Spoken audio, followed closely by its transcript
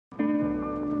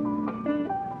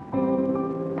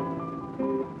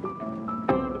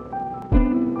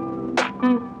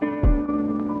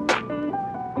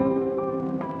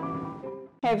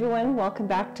Hi everyone, welcome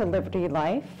back to Liberty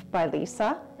Life by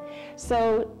Lisa.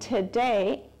 So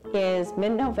today is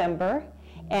mid-November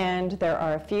and there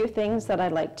are a few things that I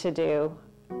like to do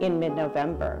in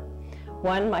mid-November.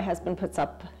 One, my husband puts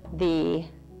up the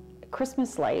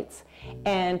Christmas lights,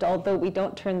 and although we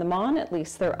don't turn them on, at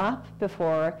least they're up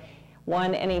before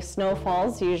any snow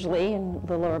falls. Usually in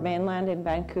the lower mainland in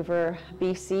Vancouver,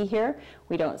 BC here,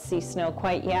 we don't see snow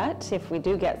quite yet, if we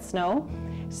do get snow.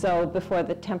 So before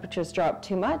the temperatures drop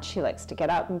too much, he likes to get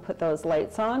up and put those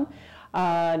lights on.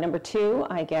 Number two,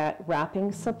 I get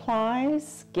wrapping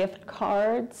supplies, gift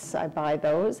cards, I buy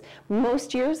those.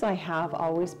 Most years I have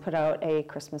always put out a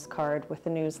Christmas card with a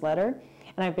newsletter,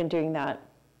 and I've been doing that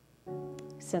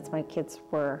since my kids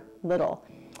were little.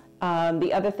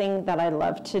 The other thing that I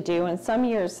love to do, and some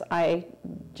years I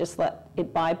just let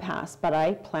it bypass, but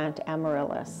I plant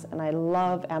Amaryllis, and I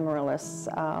love Amaryllis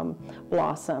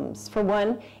blossoms. For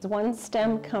one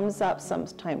stem comes up,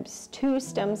 sometimes two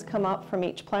stems come up from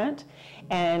each plant,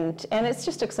 and it's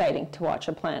just exciting to watch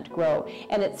a plant grow.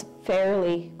 And it's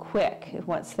fairly quick.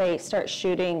 Once they start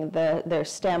shooting their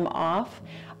stem off,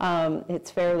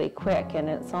 it's fairly quick, and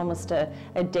it's almost a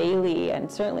daily and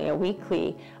certainly a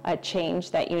weekly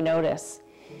change that you notice.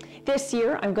 This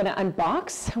year I'm going to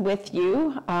unbox with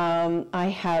you. I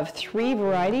have 3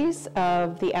 varieties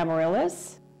of the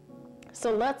Amaryllis.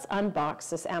 So let's unbox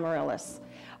this Amaryllis.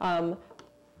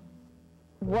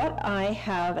 What I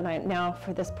have, and now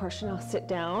for this portion I'll sit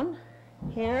down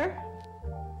here.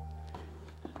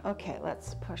 Okay,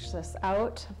 let's push this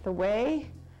out of the way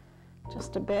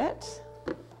just a bit.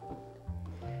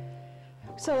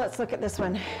 So let's look at this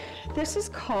one. This is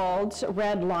called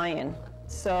Red Lion.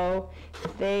 So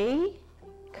they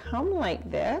come like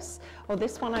this. Oh,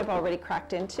 this one I've already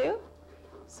cracked into.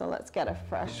 So let's get a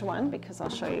fresh one because I'll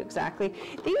show you exactly.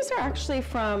 These are actually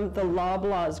from the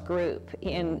Loblaws group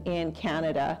in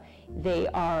Canada. They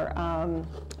are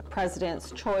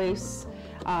President's Choice,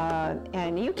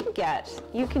 and you can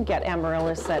get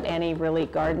Amaryllis at any really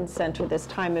garden center this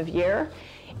time of year,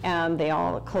 and they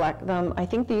all collect them. I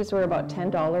think these were about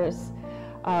 $10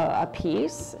 a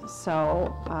piece,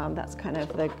 so that's kind of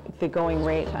the going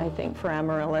rate, I think, for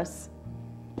Amaryllis.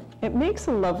 It makes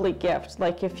a lovely gift.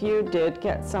 Like if you did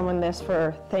get someone this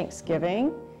for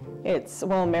Thanksgiving,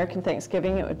 well, American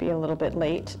Thanksgiving, it would be a little bit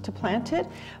late to plant it,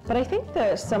 but I think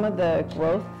some of the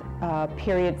growth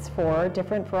periods for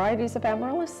different varieties of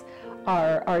Amaryllis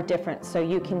are different, so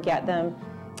you can get them,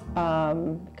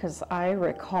 because I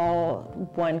recall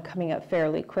one coming up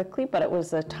fairly quickly, but it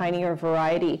was a tinier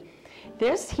variety.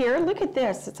 This here, look at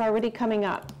this, it's already coming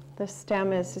up. The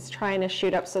stem is trying to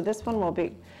shoot up, so this one will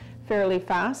be fairly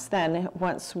fast then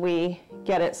once we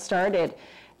get it started,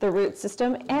 the root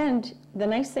system. And the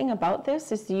nice thing about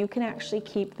this is you can actually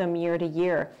keep them year to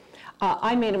year.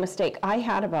 I made a mistake. I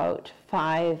had about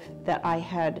 5 that I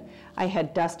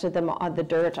had dusted them on the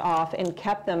dirt off and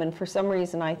kept them, and for some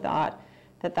reason I thought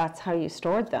that that's how you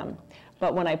stored them.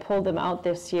 But when I pulled them out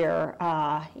this year,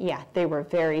 yeah, they were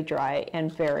very dry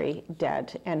and very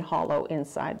dead and hollow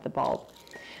inside the bulb.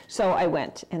 So I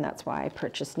went, and that's why I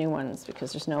purchased new ones,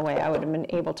 because there's no way I would have been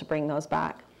able to bring those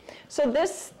back. So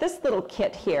this little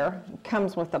kit here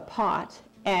comes with a pot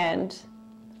and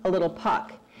a little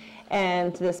puck.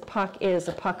 And this puck is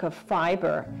a puck of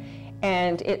fiber.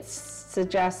 And it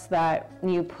suggests that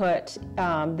you put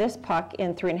this puck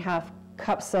in 3.5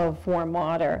 cups of warm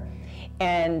water.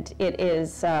 And it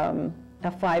is a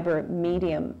fiber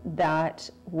medium that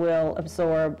will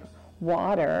absorb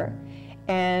water.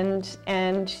 And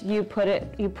you put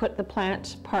the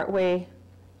plant partway,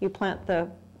 you plant the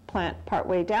plant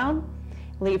partway down,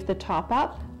 leave the top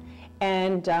up,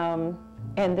 and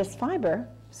this fiber,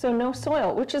 so no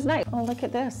soil, which is nice. Oh, look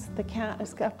at this, the cat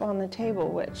is up on the table,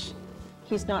 which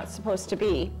he's not supposed to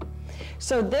be.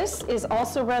 So this is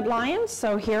also Red Lion.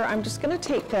 So here I'm just going to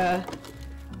take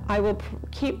I will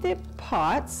keep the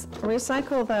pots,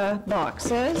 recycle the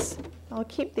boxes. I'll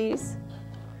keep these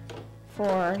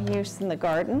for use in the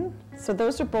garden. So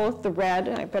those are both the red,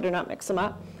 I better not mix them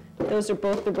up. Those are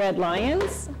both the Red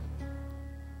Lions.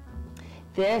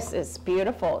 This is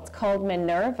beautiful, it's called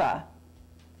Minerva.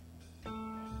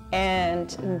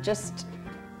 And just,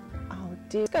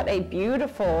 it's got a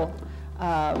beautiful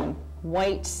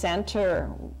white center,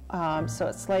 so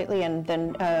it's slightly, and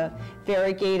then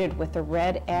variegated with a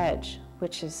red edge,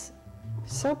 which is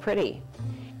so pretty.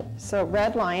 So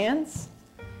Red Lions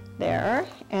there,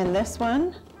 and this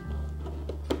one,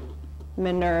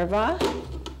 Minerva.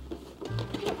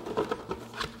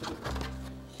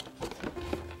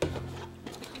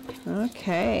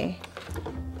 Okay,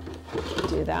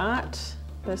 do that.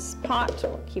 This pot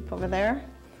we'll keep over there.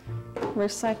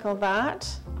 Recycle that.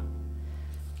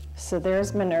 So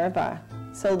there's Minerva.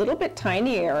 So a little bit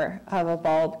tinier of a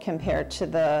bulb compared to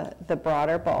the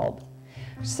broader bulb.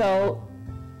 So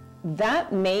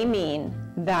that may mean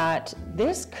that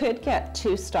this could get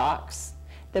 2 stalks.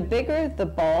 The bigger the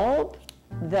bulb,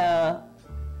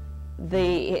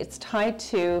 it's tied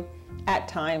to, at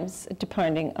times,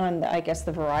 depending on, I guess,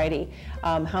 the variety,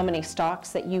 how many stalks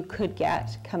that you could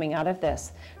get coming out of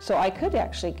this. So I could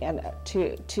actually get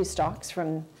two stalks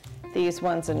from these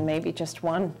ones and maybe just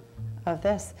 1 of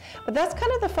this. But that's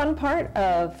kind of the fun part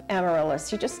of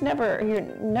Amaryllis. You're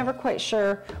never quite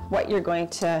sure what you're going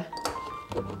to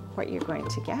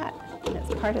get. And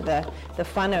it's part of the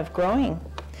fun of growing.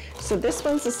 So this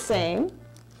one's the same,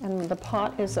 and the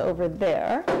pot is over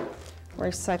there.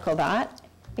 Recycle that.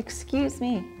 Excuse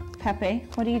me, Pepe,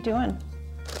 what are you doing?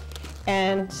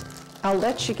 And I'll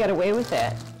let you get away with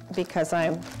it because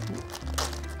I'm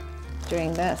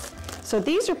doing this. So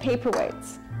these are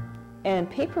Paperwhites, and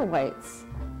Paperwhites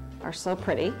are so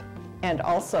pretty, and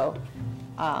also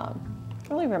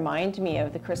really remind me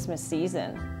of the Christmas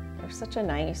season. They're such a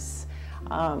nice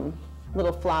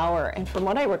little flower, and from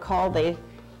what I recall, they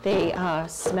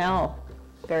smell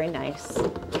very nice.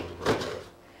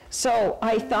 So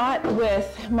I thought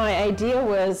my idea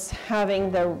was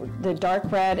having the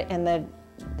dark red and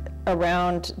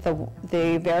around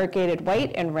the variegated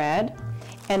white and red,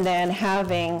 and then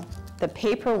having the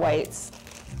Paperwhites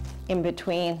in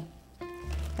between.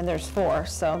 And there's 4,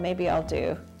 so maybe I'll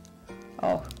do,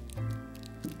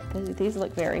 these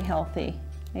look very healthy.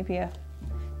 Maybe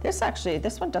this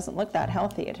one doesn't look that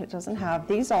healthy. It doesn't have,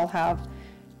 these all have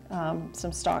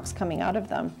some stalks coming out of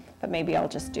them. But maybe I'll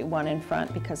just do 1 in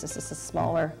front because this is a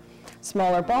smaller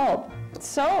bulb.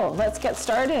 So let's get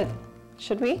started.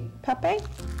 Should we, Pepe?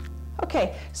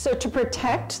 Okay, so to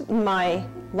protect my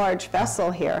large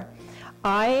vessel here,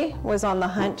 I was on the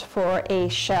hunt for a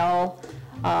shell,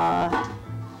 a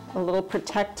little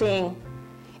protecting,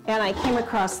 and I came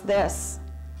across this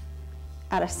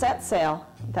at a set sale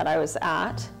that I was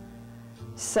at.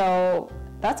 So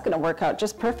that's gonna work out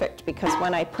just perfect because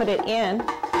when I put it in,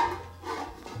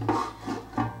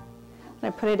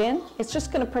 it's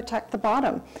just going to protect the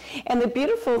bottom. And the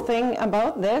beautiful thing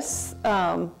about this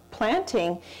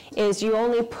planting is you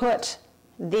only put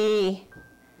the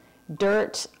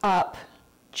dirt up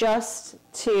just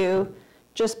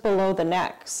below the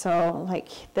neck. So like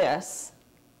this,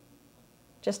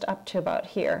 just up to about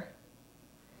here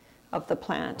of the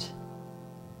plant.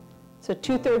 So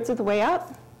 2/3 of the way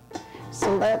up.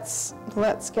 So let's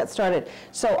get started.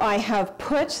 So I have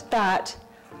put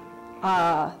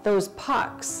those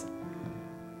pucks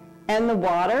and the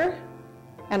water,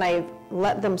 and I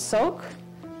let them soak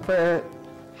for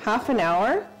half an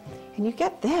hour, and you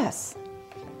get this.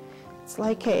 It's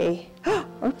like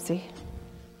oopsie.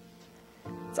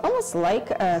 It's almost like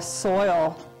a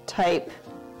soil type.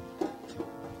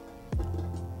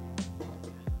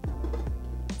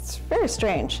 It's very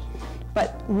strange,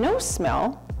 but no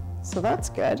smell, so that's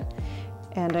good.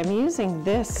 And I'm using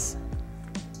this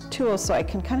tool so I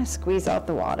can kind of squeeze out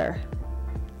the water.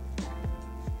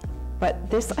 But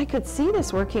this, I could see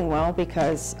this working well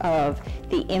because of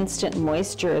the instant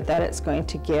moisture that it's going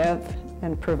to give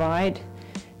and provide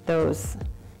those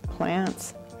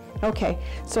plants. Okay,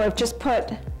 so I've just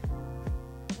put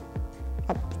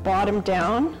a bottom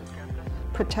down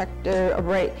protector,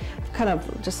 right, I've kind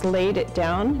of just laid it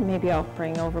down. Maybe I'll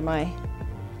bring over my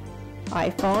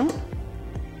iPhone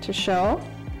to show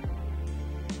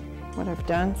what I've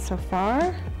done so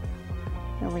far.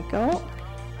 There we go.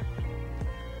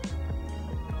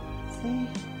 See?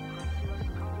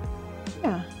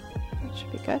 Yeah, that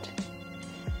should be good.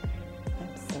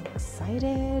 I'm so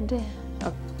excited.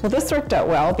 Oh, well, this worked out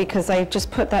well because I just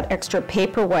put that extra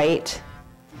Paperwhite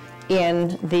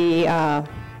in the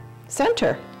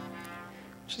center,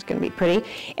 which is going to be pretty.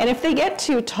 And if they get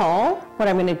too tall, what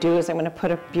I'm going to do is I'm going to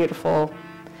put a beautiful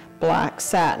black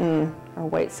satin or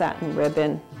white satin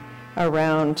ribbon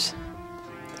around,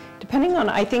 depending on,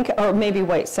 I think, or maybe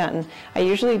white satin. I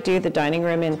usually do the dining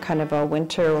room in kind of a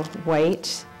winter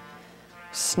white,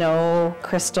 snow,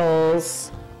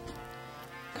 crystals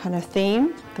kind of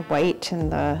theme, the white and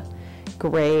the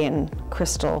gray and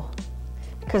crystal,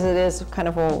 because it is kind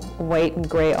of a white and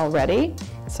gray already,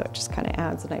 so it just kind of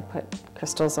adds. And I put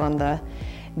crystals on the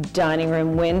dining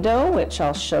room window, which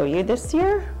I'll show you this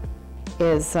year,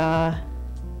 is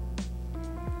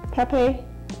Pepe.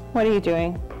 What are you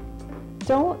doing?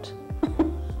 Don't.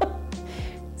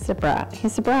 He's a brat.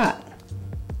 He's a brat.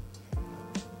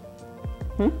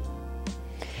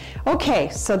 Okay,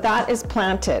 so that is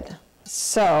planted.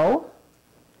 So,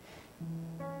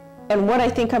 and what I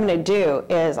think I'm going to do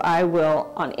is I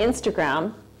will, on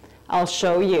Instagram, I'll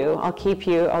show you,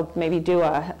 I'll maybe do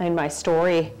in my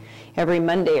story every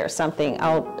Monday or something,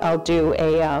 I'll do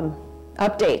a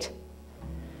update,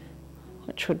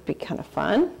 which would be kind of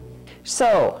fun.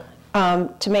 So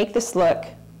to make this look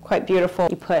quite beautiful,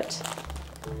 you put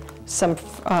some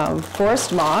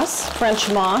forest moss,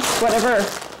 French moss, whatever.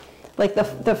 Like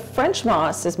the French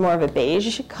moss is more of a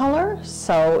beige color,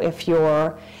 so if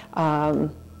you're,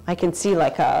 I can see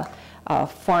like a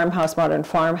farmhouse, modern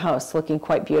farmhouse looking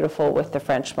quite beautiful with the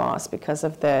French moss because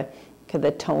of the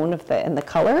tone of and the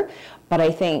color, but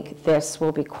I think this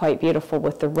will be quite beautiful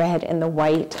with the red and the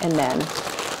white, and then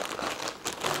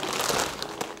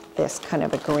this kind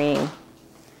of a green,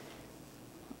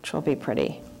 which will be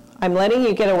pretty. I'm letting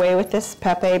you get away with this,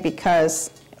 Pepe, because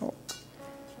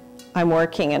I'm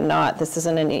working and this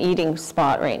isn't an eating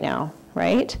spot right now,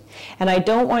 right? And I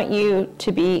don't want you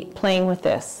to be playing with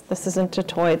this. This isn't a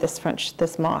toy,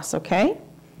 this moss, okay?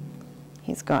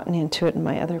 He's gotten into it in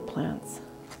my other plants.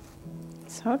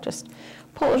 So just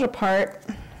pull it apart,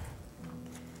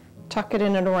 tuck it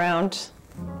in and around.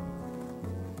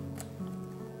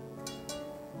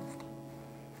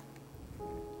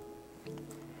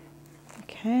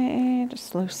 Okay,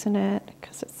 just loosen it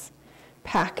because it's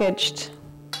packaged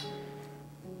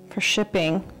for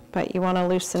shipping, but you want to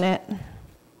loosen it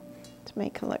to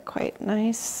make it look quite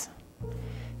nice.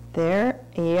 There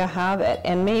you have it.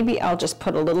 And maybe I'll just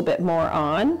put a little bit more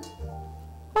on.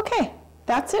 Okay,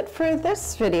 that's it for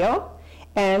this video.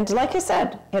 And like I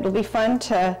said, it'll be fun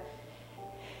to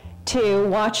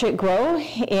watch it grow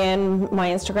in my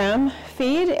Instagram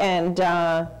feed. And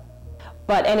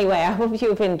but anyway, I hope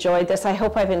you've enjoyed this. I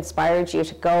hope I've inspired you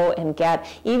to go and get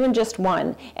even just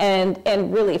one. And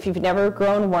really, if you've never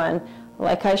grown one,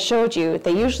 like I showed you,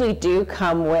 they usually do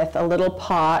come with a little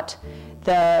pot.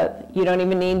 You don't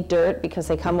even need dirt because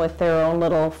they come with their own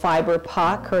little fiber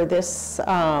puck, or this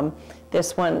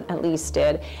one at least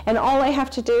did. And all I have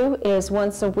to do is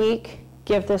once a week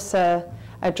give this a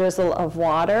drizzle of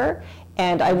water.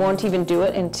 And I won't even do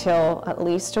it until at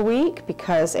least a week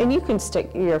and you can stick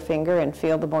your finger and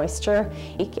feel the moisture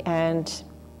and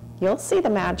you'll see the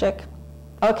magic.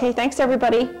 Okay, thanks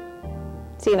everybody.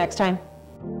 See you next time.